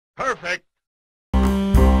Perfect.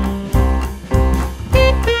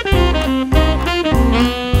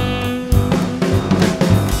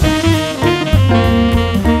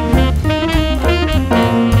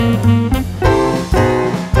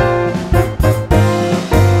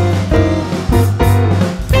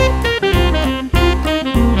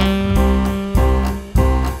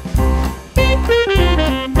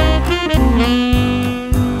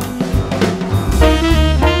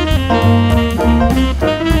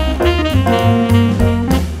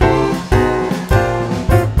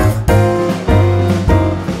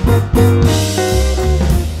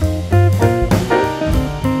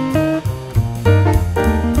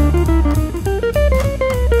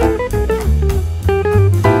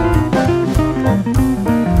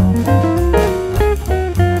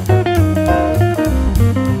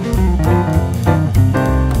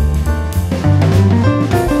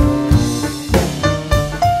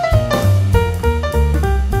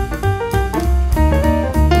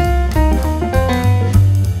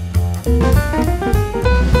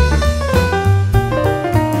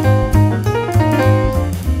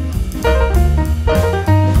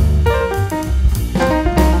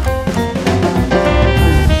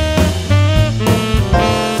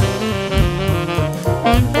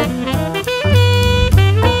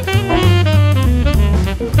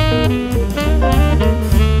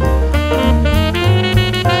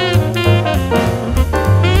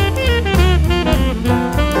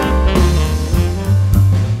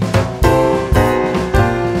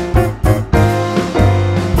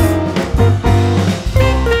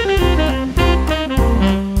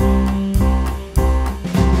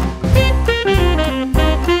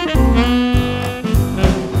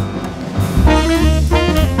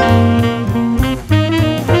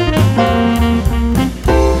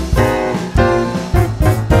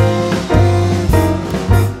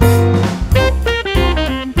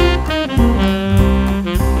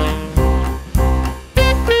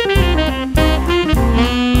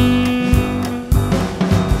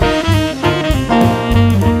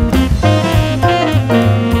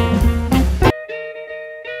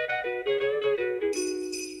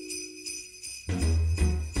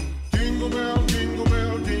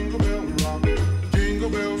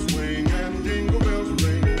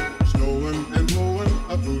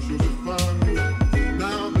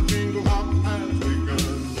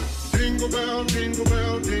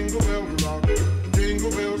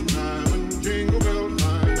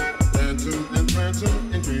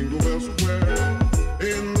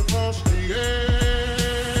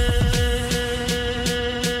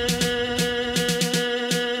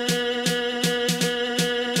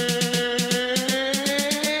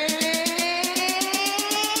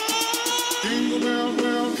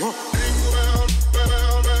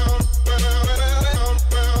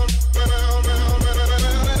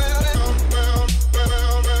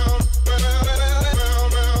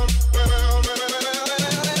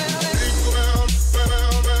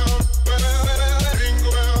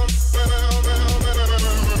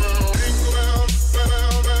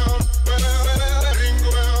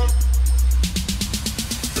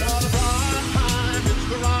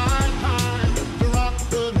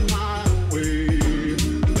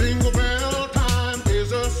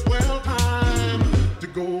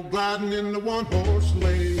 In the one-horse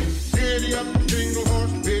sleigh, giddy up, jingle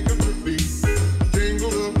horse, pick up your feet,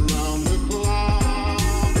 jingle around the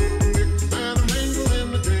clock, mix and mingle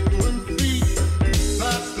in the jingling feet.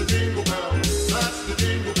 That's the jingle bell, that's the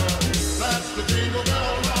jingle bell, that's the jingle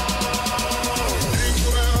bell rock.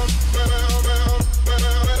 Jingle bell, bell, bell, bell, bell,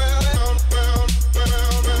 bell,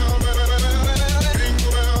 bell, bell, bell,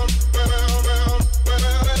 jingle bell, bell, bell, bell, bell,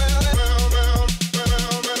 bell, bell, bell.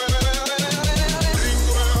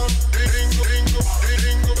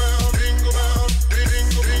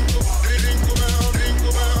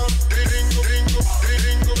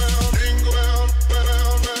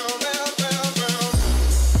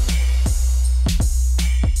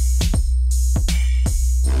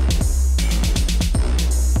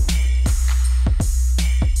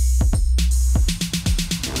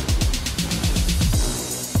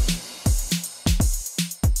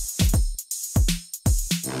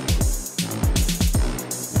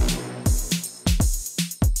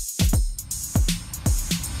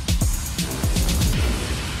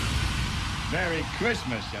 Merry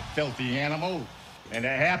Christmas, you filthy animal, and a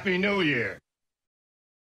Happy New Year.